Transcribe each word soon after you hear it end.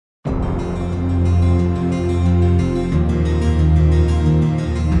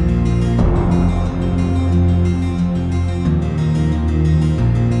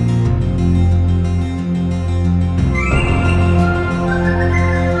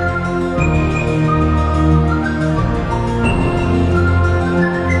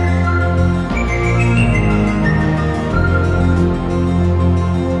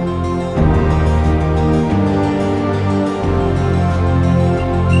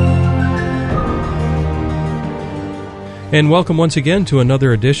And welcome once again to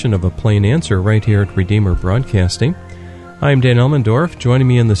another edition of A Plain Answer right here at Redeemer Broadcasting. I'm Dan Elmendorf. Joining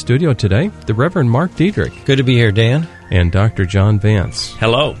me in the studio today, the Reverend Mark Diedrich. Good to be here, Dan. And Dr. John Vance.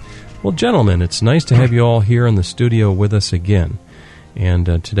 Hello. Well, gentlemen, it's nice to have you all here in the studio with us again.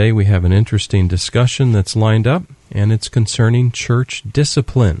 And today we have an interesting discussion that's lined up, and it's concerning church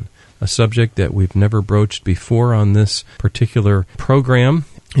discipline, a subject that we've never broached before on this particular program.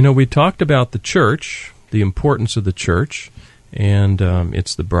 You know, we talked about the church, the importance of the church, and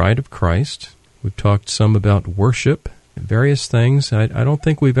it's the bride of Christ. We've talked some about worship, various things. I don't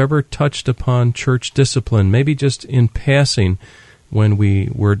think we've ever touched upon church discipline, maybe just in passing when we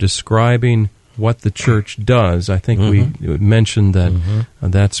were describing what the church does. I think we mentioned that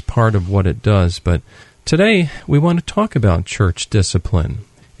that's part of what it does. But today we want to talk about church discipline.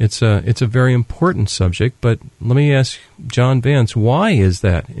 It's a very important subject, but let me ask John Vance, why is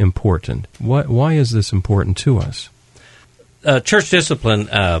that important? Why is this important to us? Church discipline,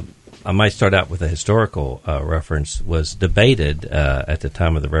 I might start out with a historical reference, was debated at the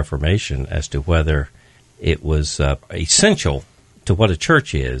time of the Reformation as to whether it was essential to what a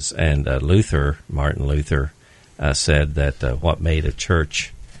church is. And Martin Luther, said that what made a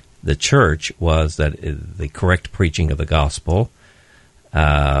church the church was that the correct preaching of the gospel,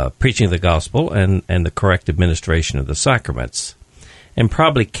 and the correct administration of the sacraments. And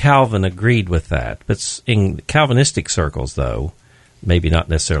probably Calvin agreed with that. But in Calvinistic circles, though, maybe not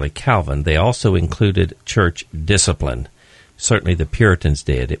necessarily Calvin, they also included church discipline. Certainly the Puritans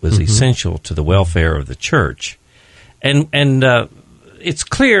did. It was essential to the welfare of the church. And it's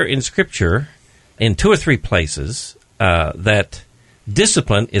clear in Scripture, in 2 or 3 places, that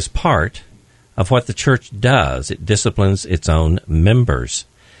discipline is part of what the church does. It disciplines its own members.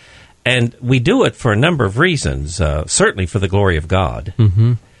 And we do it for a number of reasons, certainly for the glory of God.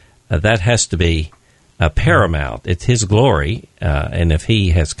 That has to be paramount. It's His glory, and if He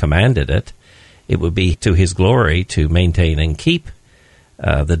has commanded it, it would be to His glory to maintain and keep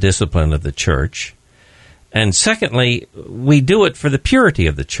the discipline of the church. And secondly, we do it for the purity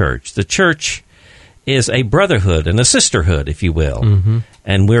of the church. The church is a brotherhood and a sisterhood, if you will.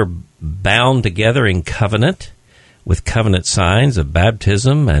 And we're bound together in covenant with covenant signs of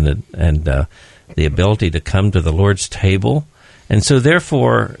baptism and the ability to come to the Lord's table. And so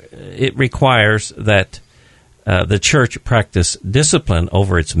therefore, it requires that the church practice discipline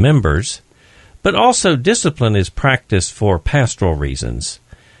over its members, but also discipline is practiced for pastoral reasons,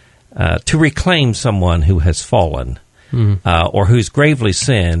 to reclaim someone who has fallen or who's gravely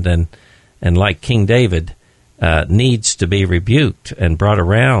sinned and like King David, needs to be rebuked and brought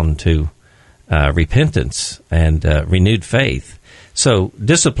around to repentance and renewed faith. So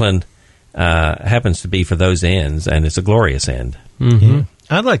discipline happens to be for those ends, and it's a glorious end. Yeah.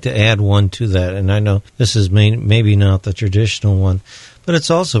 I'd like to add one to that, and I know this is maybe not the traditional one, but it's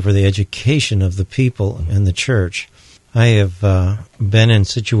also for the education of the people in the church. I have been in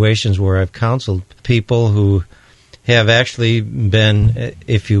situations where I've counseled people who have actually been,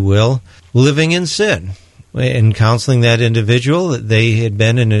 if you will, living in sin. In counseling that individual, they had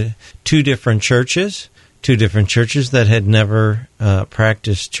been in 2 different churches that had never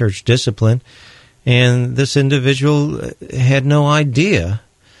practiced church discipline, and this individual had no idea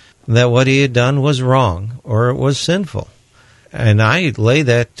that what he had done was wrong or it was sinful. And I lay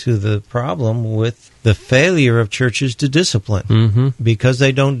that to the problem with the failure of churches to discipline. Because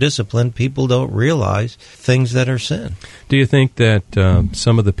they don't discipline, people don't realize things that are sin. Do you think that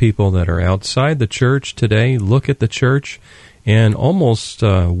some of the people that are outside the church today look at the church and almost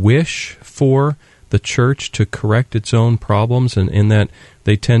wish for the church to correct its own problems, and in that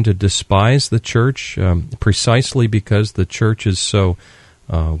they tend to despise the church precisely because the church is so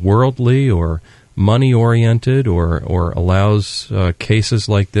worldly or money-oriented, or allows cases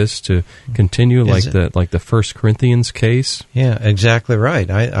like this to continue, like the 1 Corinthians case? Yeah, exactly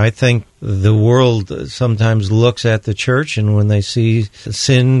right. I think the world sometimes looks at the church, and when they see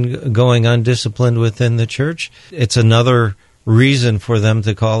sin going undisciplined within the church, it's another reason for them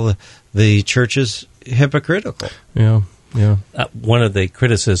to call the churches hypocritical. Yeah. One of the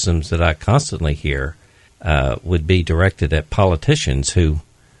criticisms that I constantly hear would be directed at politicians who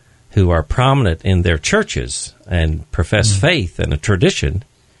are prominent in their churches and profess faith and a tradition,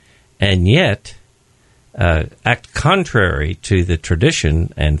 and yet act contrary to the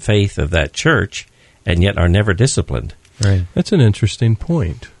tradition and faith of that church, and yet are never disciplined. Right. That's an interesting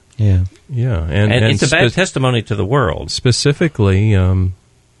point. Yeah. And it's a bad testimony to the world. Specifically,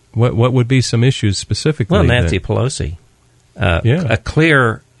 what would be some issues specifically? Well, Nancy Pelosi, a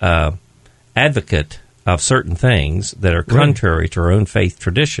clear advocate of certain things that are contrary to her own faith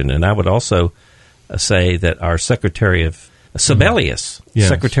tradition. And I would also say that our Secretary of Sebelius, Yes.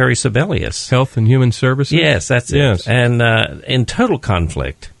 Secretary Sebelius, Health and Human Services? yes, that's Yes. it, and in total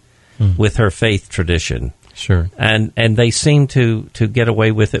conflict with her faith tradition. Sure. And they seem to get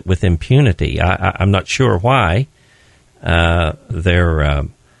away with it with impunity. I'm not sure why their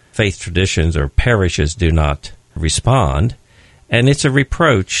faith traditions or parishes do not respond. And it's a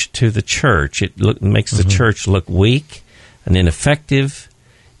reproach to the church. It makes the church look weak and ineffective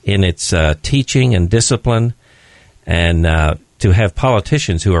in its teaching and discipline. And to have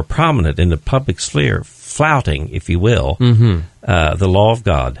politicians who are prominent in the public sphere flouting, if you will, the law of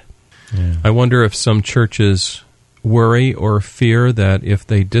God. Yeah. I wonder if some churches worry or fear that if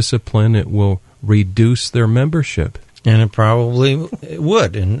they discipline, it will reduce their membership. And it probably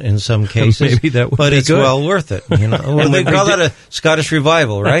would in some cases. Maybe that would but be it's good. well worth it. You know, well, they call that a Scottish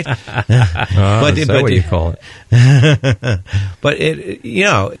revival, right? Is that what you call it? But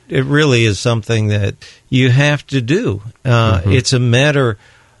it really is something that you have to do. It's a matter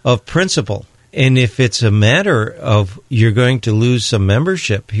of principle. And if it's a matter of you're going to lose some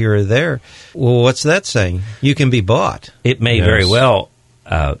membership here or there, well, what's that saying? You can be bought. It may very well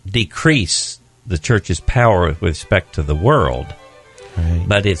decrease the church's power with respect to the world, Right.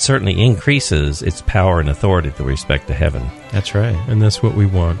 but it certainly increases its power and authority with respect to heaven. That's right. And that's what we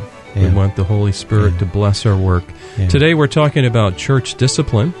want. Yeah. We want the Holy Spirit to bless our work. Yeah. Today we're talking about church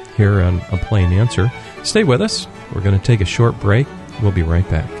discipline here on A Plain Answer. Stay with us. We're going to take a short break. We'll be right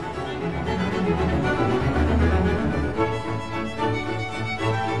back.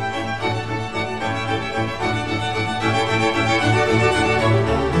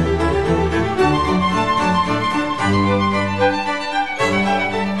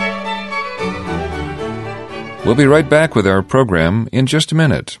 We'll be right back with our program in just a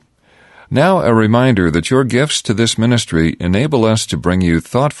minute. Now, a reminder that your gifts to this ministry enable us to bring you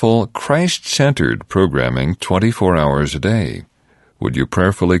thoughtful, Christ-centered programming 24 hours a day. Would you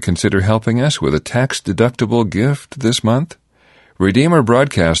prayerfully consider helping us with a tax-deductible gift this month? Redeemer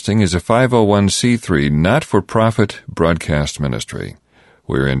Broadcasting is a 501c3 not-for-profit broadcast ministry.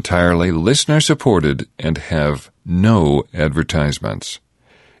 We're entirely listener-supported and have no advertisements.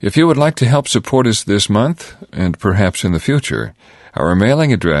 If you would like to help support us this month, and perhaps in the future, our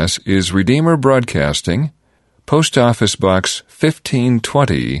mailing address is Redeemer Broadcasting, Post Office Box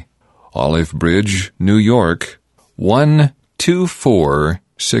 1520, Olive Bridge, New York,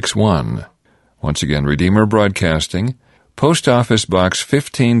 12461. Once again, Redeemer Broadcasting, Post Office Box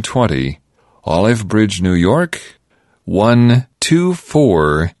 1520, Olive Bridge, New York,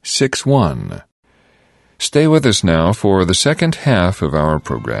 12461. Stay with us now for the second half of our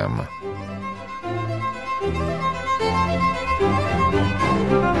program.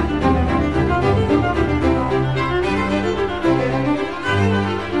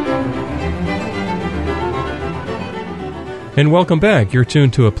 And welcome back. You're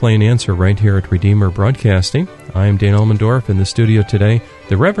tuned to A Plain Answer right here at Redeemer Broadcasting. I'm Dan Elmendorf. In the studio today,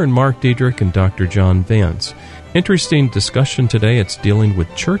 the Reverend Mark Diedrich and Dr. John Vance. Interesting discussion today. It's dealing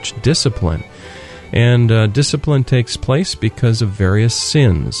with church discipline. And discipline takes place because of various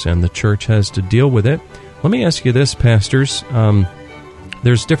sins, and the church has to deal with it. Let me ask you this, pastors.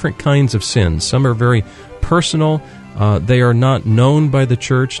 There's different kinds of sins. Some are very personal. They are not known by the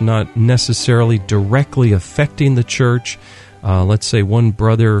church, not necessarily directly affecting the church. Let's say one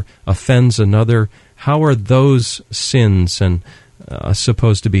brother offends another. How are those sins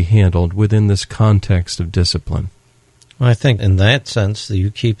supposed to be handled within this context of discipline? Well, I think in that sense that you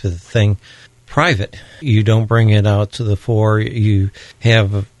keep the thing private. You don't bring it out to the fore. You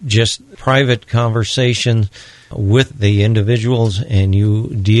have just private conversation with the individuals, and you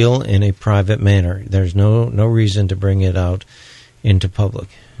deal in a private manner. There's no reason to bring it out into public.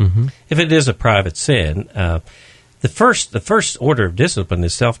 Mm-hmm. If it is a private sin, the first order of discipline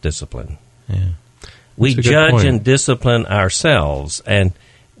is self-discipline. Yeah. We That's a good judge point. and discipline ourselves, and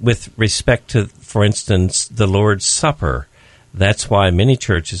with respect to, for instance, the Lord's Supper, that's why many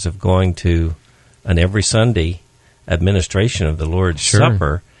churches have going to an every Sunday administration of the Lord's Sure.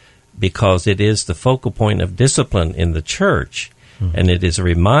 Supper, because it is the focal point of discipline in the church, and it is a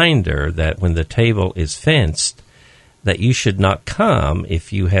reminder that when the table is fenced, that you should not come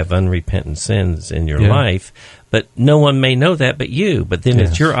if you have unrepentant sins in your Yeah. life, but no one may know that but you. But then Yes.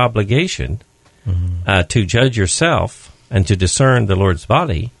 it's your obligation to judge yourself and to discern the Lord's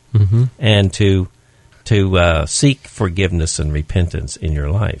body, Mm-hmm. and to seek forgiveness and repentance in your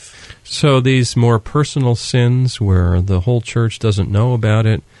life. So these more personal sins where the whole church doesn't know about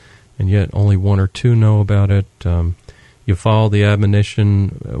it, and yet only one or two know about it, you follow the admonition.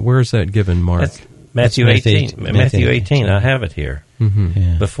 Where is that given, Mark? That's Matthew That's 18. Matthew 18. I have it here Mm-hmm.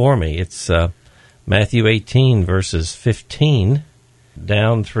 Yeah. before me. It's Matthew 18, verses 15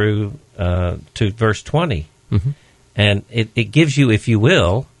 down through to verse 20. Mm-hmm. And it gives you, if you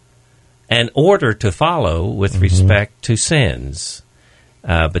will, an order to follow with respect to sins.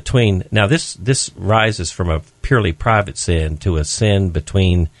 Now, this rises from a purely private sin to a sin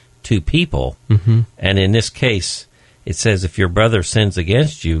between two people. Mm-hmm. And in this case, it says, if your brother sins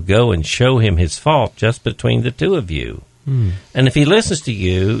against you, go and show him his fault just between the two of you. Mm. And if he listens to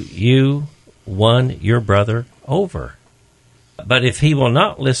you, you won your brother over. But if he will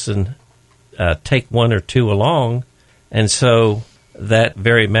not listen, take one or two along, and so that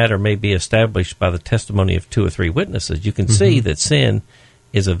very matter may be established by the testimony of two or three witnesses. You can see that sin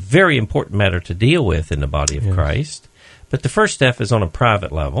is a very important matter to deal with in the body of Christ. But the first step is on a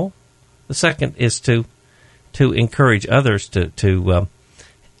private level. The second is to encourage others to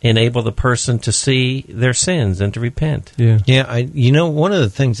enable the person to see their sins and to repent. Yeah. One of the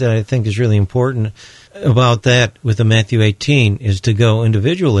things that I think is really important about that with the Matthew 18 is to go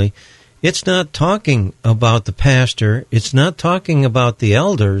individually. It's not talking about the pastor. It's not talking about the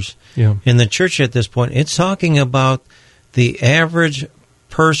elders in the church at this point. It's talking about the average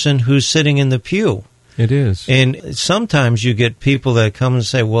person who's sitting in the pew. It is. And sometimes you get people that come and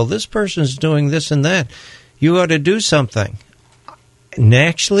say, well, this person's doing this and that. You ought to do something. And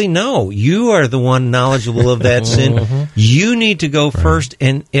actually, no. You are the one knowledgeable of that sin. You need to go first.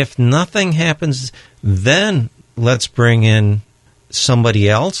 And if nothing happens, then let's bring in somebody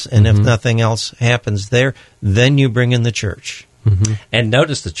else. And if nothing else happens there, then you bring in the church. Mm-hmm. And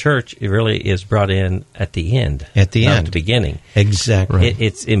notice the church really is brought in at the end. At the not end. At the beginning. Exactly.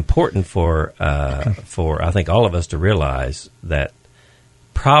 It's important for I think all of us to realize that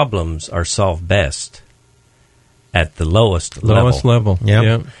problems are solved best at the lowest level.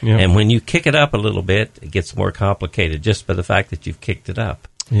 Yep. And when you kick it up a little bit, it gets more complicated just by the fact that you've kicked it up.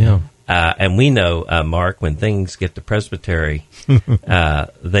 Yeah. And we know, Mark, when things get to presbytery,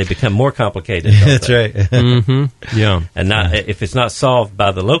 they become more complicated. That's right. Mm-hmm. Yeah. And if it's not solved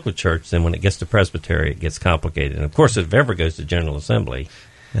by the local church, then when it gets to presbytery, it gets complicated. And of course, if it ever goes to General Assembly,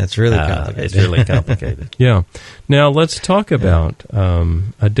 that's really complicated. It's really complicated. Yeah. Now let's talk about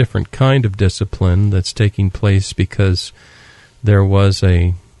a different kind of discipline that's taking place, because there was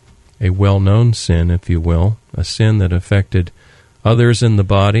a well-known sin, if you will, a sin that affected others in the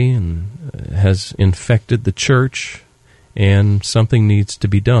body and has infected the church, and something needs to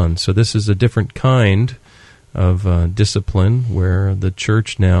be done. So this is a different kind of discipline where the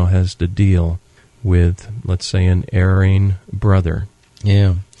church now has to deal with, let's say, an erring brother.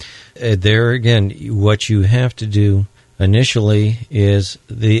 Yeah. There again, what you have to do initially is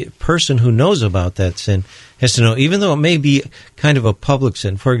the person who knows about that sin has to know, even though it may be kind of a public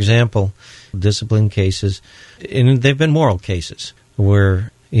sin. For example, discipline cases, and they've been moral cases,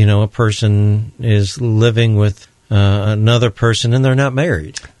 where, a person is living with another person and they're not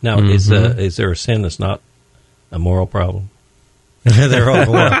married. Now, is there a sin that's not a moral problem? They're all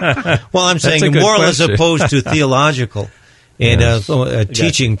moral. Well, I'm saying moral question. As opposed to theological. And a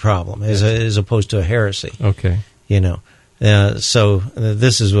teaching problem as opposed to a heresy. Okay. So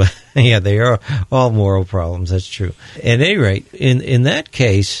this is what, they are all moral problems. That's true. At any rate, in that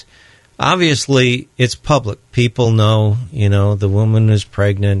case, obviously it's public. People know, the woman is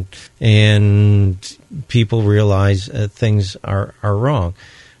pregnant, and people realize things are wrong.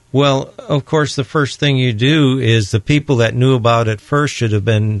 Well, of course, the first thing you do is the people that knew about it first should have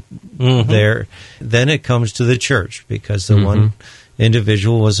been there. Then it comes to the church, because the one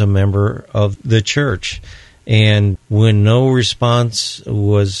individual was a member of the church. And when no response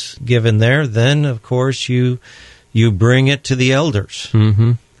was given there, then, of course, you bring it to the elders.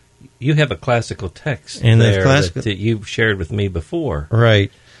 Mm-hmm. You have a classical text and there that you shared with me before.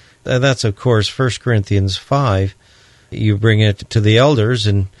 Right. That's, of course, 1 Corinthians 5. You bring it to the elders,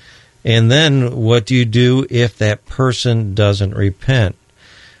 and then what do you do if that person doesn't repent?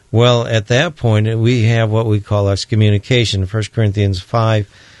 Well, at that point, we have what we call excommunication. 1 Corinthians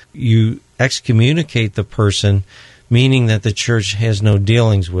 5, you excommunicate the person, meaning that the church has no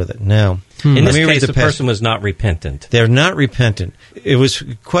dealings with it. Now, in this case, the person was not repentant. They're not repentant. It was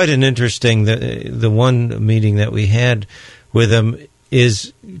quite an interesting, the one meeting that we had with them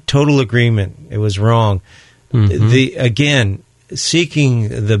is total agreement. It was wrong. Again,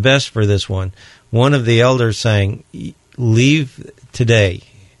 seeking the best for this one of the elders saying, leave today.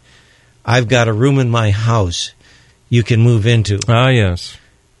 I've got a room in my house you can move into. Ah, yes.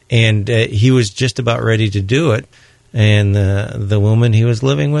 And he was just about ready to do it, and the woman he was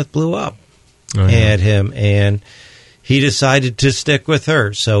living with blew up at him. And he decided to stick with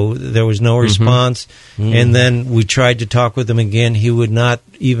her. So there was no response. And then we tried to talk with him again. He would not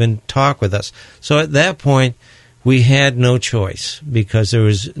even talk with us. So at that point, we had no choice because there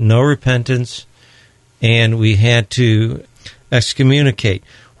was no repentance, and we had to excommunicate.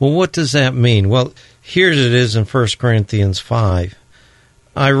 Well, what does that mean? Well, here it is in 1 Corinthians 5.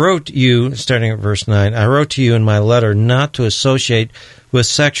 I wrote you, starting at verse 9, I wrote to you in my letter not to associate with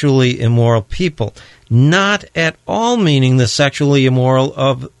sexually immoral people, not at all meaning the sexually immoral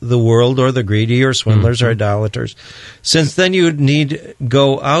of the world or the greedy or swindlers or idolaters, since then you would need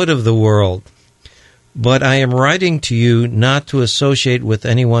go out of the world. But I am writing to you not to associate with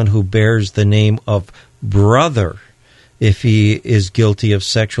anyone who bears the name of brother, if he is guilty of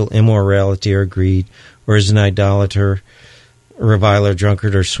sexual immorality or greed, or is an idolater, reviler,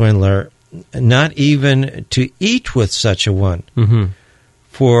 drunkard, or swindler, not even to eat with such a one.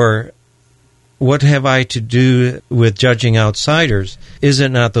 For what have I to do with judging outsiders? Is it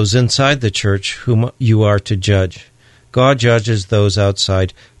not those inside the church whom you are to judge? God judges those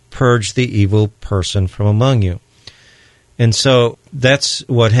outside. Purge the evil person from among you. And so that's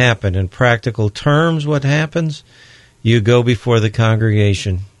what happened. In practical terms, what happens? You go before the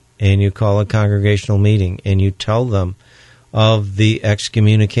congregation and you call a congregational meeting and you tell them of the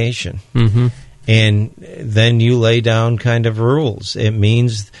excommunication. And then you lay down kind of rules. It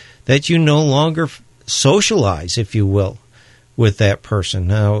means that you no longer socialize, if you will, with that person.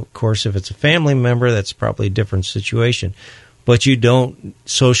 Now, of course, if it's a family member, that's probably a different situation. But you don't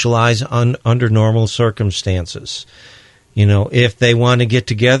socialize under normal circumstances. You know, if they want to get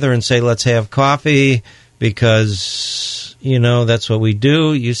together and say, let's have coffee because, you know, that's what we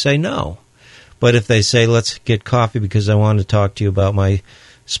do, you say no. But if they say, let's get coffee because I want to talk to you about my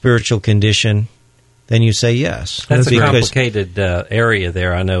spiritual condition, then you say yes. That's a complicated area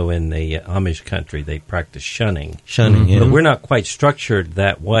there. I know in the Amish country they practice shunning. Yeah. But we're not quite structured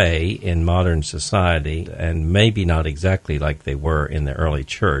that way in modern society, and maybe not exactly like they were in the early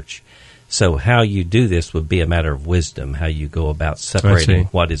church. So how you do this would be a matter of wisdom, how you go about separating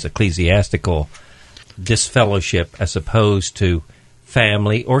what is ecclesiastical disfellowship as opposed to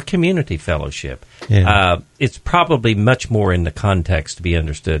family or community fellowship. It's probably much more in the context to be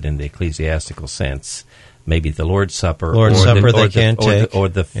understood in the ecclesiastical sense. Maybe the Lord's Supper, or the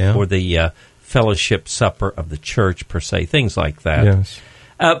fellowship supper of the church per se, things like that. Yes.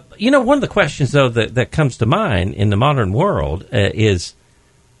 One of the questions though that comes to mind in the modern world is,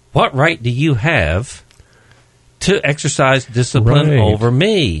 what right do you have to exercise discipline over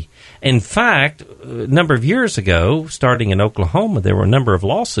me? In fact, a number of years ago, starting in Oklahoma, there were a number of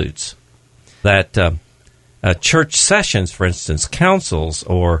lawsuits that church sessions, for instance, councils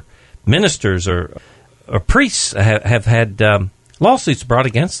or ministers or priests have had lawsuits brought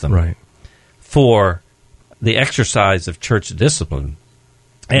against them for the exercise of church discipline.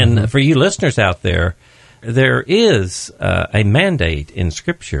 And for you listeners out there, there is a mandate in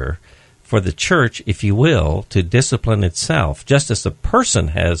Scripture for the church, if you will, to discipline itself, just as a person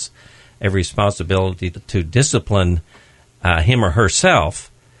has a responsibility to discipline him or herself.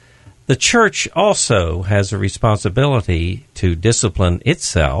 The church also has a responsibility to discipline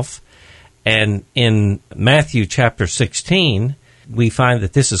itself. And in Matthew chapter 16, we find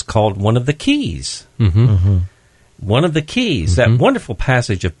that this is called one of the keys. One of the keys, that wonderful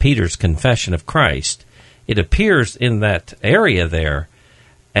passage of Peter's confession of Christ. It appears in that area there.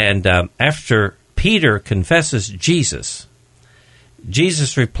 And after Peter confesses Jesus,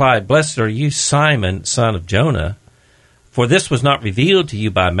 Jesus replied, "Blessed are you, Simon, son of Jonah, for this was not revealed to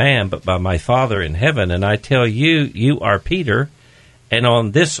you by man, but by my Father in heaven. And I tell you, you are Peter, and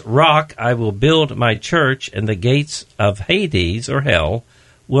on this rock I will build my church, and the gates of Hades, or hell,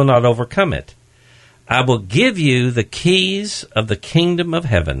 will not overcome it. I will give you the keys of the kingdom of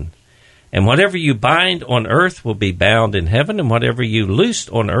heaven, and whatever you bind on earth will be bound in heaven, and whatever you loose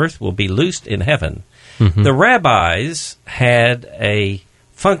on earth will be loosed in heaven." The rabbis had a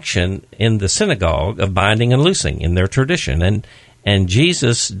function in the synagogue of binding and loosing in their tradition. And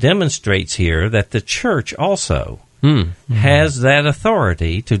Jesus demonstrates here that the church also has that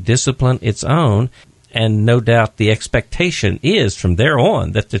authority to discipline its own. And no doubt the expectation is from there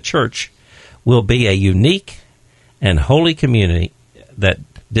on that the church will be a unique and holy community that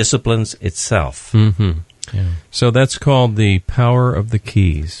disciplines itself. So that's called the power of the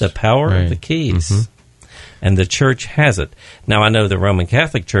keys. The power of the keys. And the church has it. Now, I know the Roman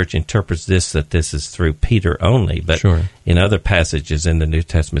Catholic Church interprets this, that this is through Peter only, but in other passages in the New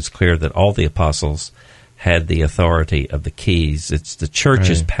Testament, it's clear that all the apostles had the authority of the keys. It's the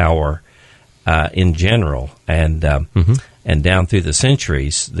church's power in general. And down through the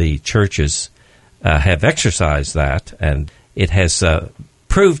centuries, the churches have exercised that, and it has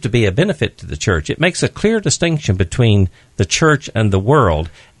proved to be a benefit to the church. It makes a clear distinction between the church and the world,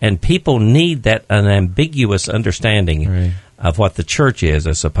 and people need that unambiguous understanding of what the church is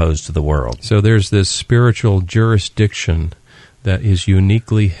as opposed to the world. So there's this spiritual jurisdiction that is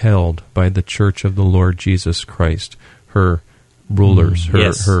uniquely held by the Church of the Lord Jesus Christ, her rulers, her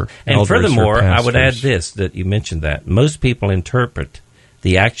yes. her and elders, furthermore, her I would add pastors. this, that you mentioned that most people interpret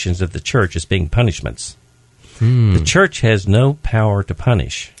the actions of the church as being punishments. The church has no power to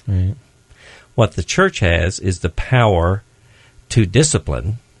punish. Right. What the church has is the power to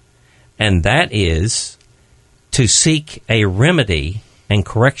discipline, and that is to seek a remedy and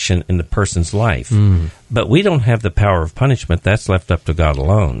correction in the person's life. But we don't have the power of punishment. That's left up to God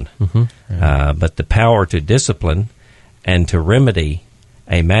alone. But the power to discipline and to remedy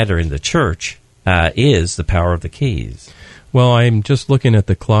a matter in the church is the power of the keys. Well, I'm just looking at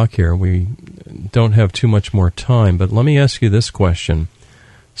the clock here. We don't have too much more time, but let me ask you this question.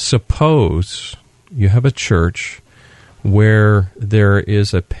 Suppose you have a church where there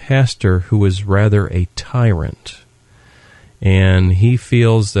is a pastor who is rather a tyrant, and he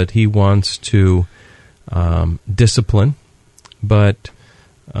feels that he wants to discipline, but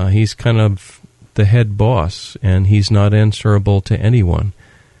he's kind of the head boss, and he's not answerable to anyone.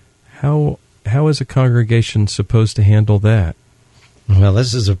 How is a congregation supposed to handle that? Well,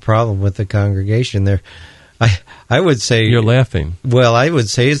 this is a problem with the congregation. There, I would say You're laughing. Well, I would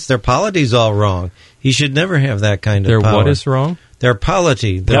say it's their polity's all wrong. He should never have that kind of Their power. what is wrong? Their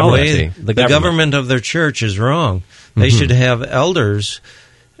polity, the Polity. way The the government. government of their church is wrong. They should have elders,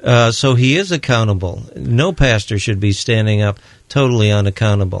 so he is accountable. No pastor should be standing up totally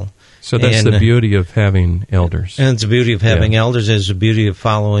unaccountable. So that's And, the beauty of having elders. And it's the beauty of having elders. Is the beauty of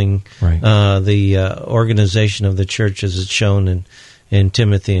following Right. the organization of the church as it's shown in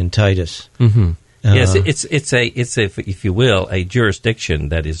Timothy and Titus. Mm-hmm. Yes, it's a if you will, a jurisdiction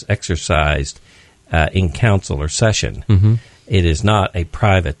that is exercised in council or session. Mm-hmm. It is not a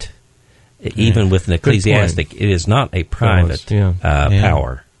private, even with an ecclesiastic. It is not a private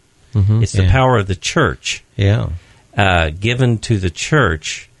power. Mm-hmm. It's the power of the church, given to the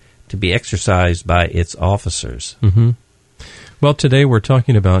church to be exercised by its officers. Mm-hmm. Well, today we're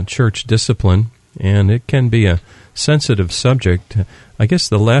talking about church discipline, and it can be a sensitive subject. I guess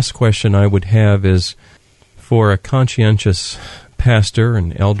the last question I would have is for a conscientious pastor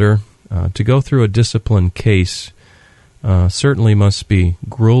and elder to go through a discipline case certainly must be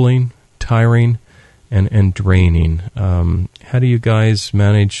grueling, tiring, and draining. How do you guys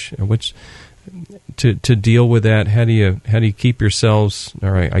manage to deal with that? How do you keep yourselves?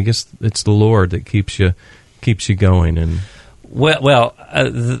 All right, I guess it's the Lord that keeps you going. And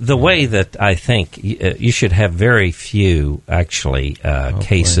the way that I think you should have very few actually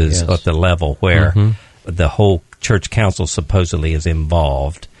cases at the level where the whole church council supposedly is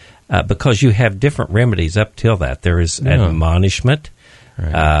involved, because you have different remedies up till that. There is admonishment,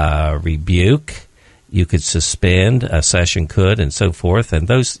 rebuke. You could suspend, a session could, and so forth, and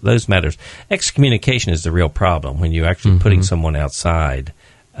those matters. Excommunication is the real problem when you're actually putting someone outside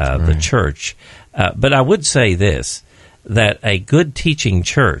the church. But I would say this, that a good teaching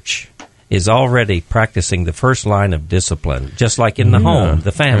church is already practicing the first line of discipline, just like in the home,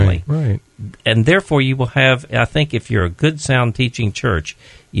 the family. Right. And therefore you will have, I think if you're a good, sound teaching church,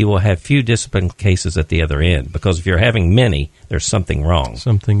 you will have few discipline cases at the other end, because if you're having many, there's something wrong.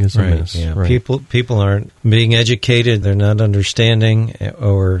 Something is amiss. Yeah. Right. People aren't being educated. They're not understanding.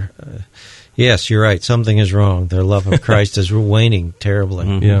 Or, yes, you're right. Something is wrong. Their love of Christ is waning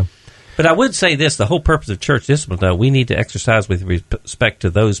terribly. Yeah. But I would say this, the whole purpose of church discipline, though, we need to exercise with respect to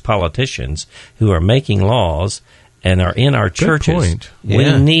those politicians who are making laws and are in our churches. Point.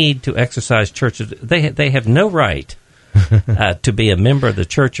 We need to exercise churches. They have no right to be a member of the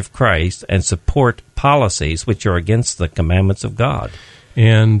Church of Christ and support policies which are against the commandments of God.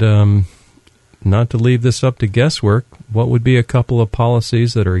 And not to leave this up to guesswork, what would be a couple of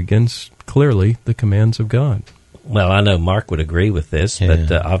policies that are against, clearly, the commands of God? Well, I know Mark would agree with this,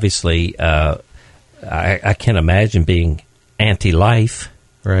 but obviously I can't imagine being anti-life.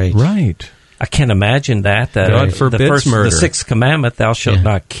 Right. I can't imagine that. God forbids murder. The sixth commandment, thou shalt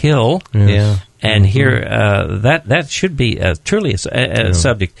not kill. Yeah. And here, that should be truly a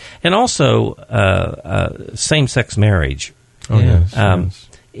subject. And also, same-sex marriage. Oh, yes.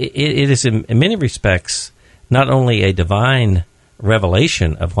 It is, in many respects, not only a divine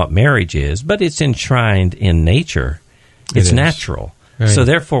revelation of what marriage is, but it's enshrined in nature. It's natural. Right. So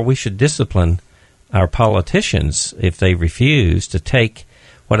therefore, we should discipline our politicians if they refuse to take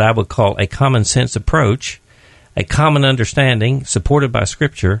what I would call a common sense approach, a common understanding supported by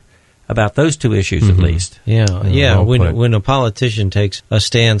Scripture about those two issues at least. Yeah. well put. When a politician takes a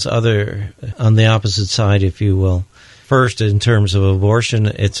stance on the opposite side, if you will, first in terms of abortion,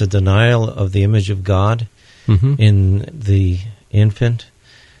 it's a denial of the image of God in the infant,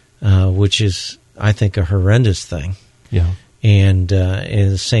 which is, I think, a horrendous thing. Yeah. And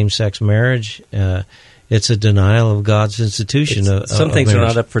in same-sex marriage, it's a denial of God's institution. Some things are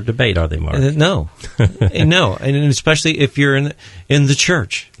not up for debate, are they, Mark? No, no, and especially if you're in the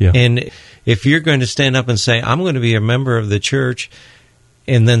church, and if you're going to stand up and say, "I'm going to be a member of the church,"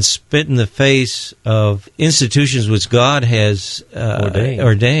 and then spit in the face of institutions which God has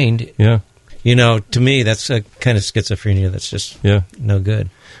ordained, to me, that's a kind of schizophrenia. That's just no good.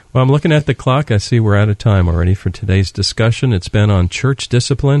 Well, I'm looking at the clock. I see we're out of time already for today's discussion. It's been on church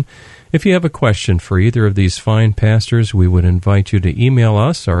discipline. If you have a question for either of these fine pastors, we would invite you to email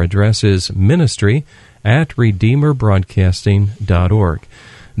us. Our address is ministry@redeemerbroadcasting.org.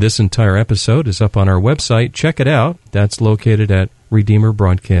 This entire episode is up on our website. Check it out. That's located at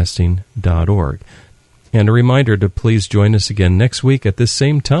redeemerbroadcasting.org. And a reminder to please join us again next week at this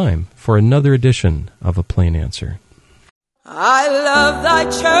same time for another edition of A Plain Answer. I love thy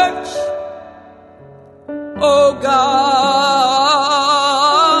church, O God.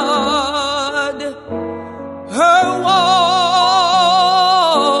 Her walls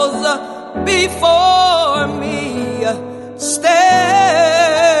before me stand.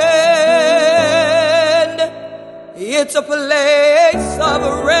 It's a place of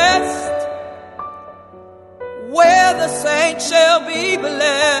rest where the saints shall be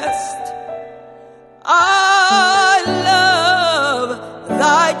blessed. I love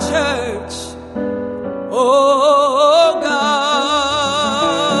thy church, oh God.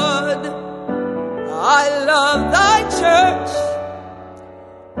 I love thy church,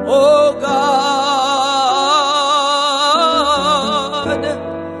 oh God.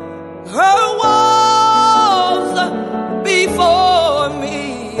 Her walls before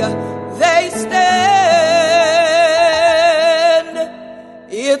me, they stand.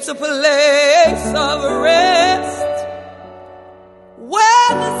 It's a place of rest where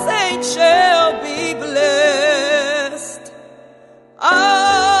the saints shall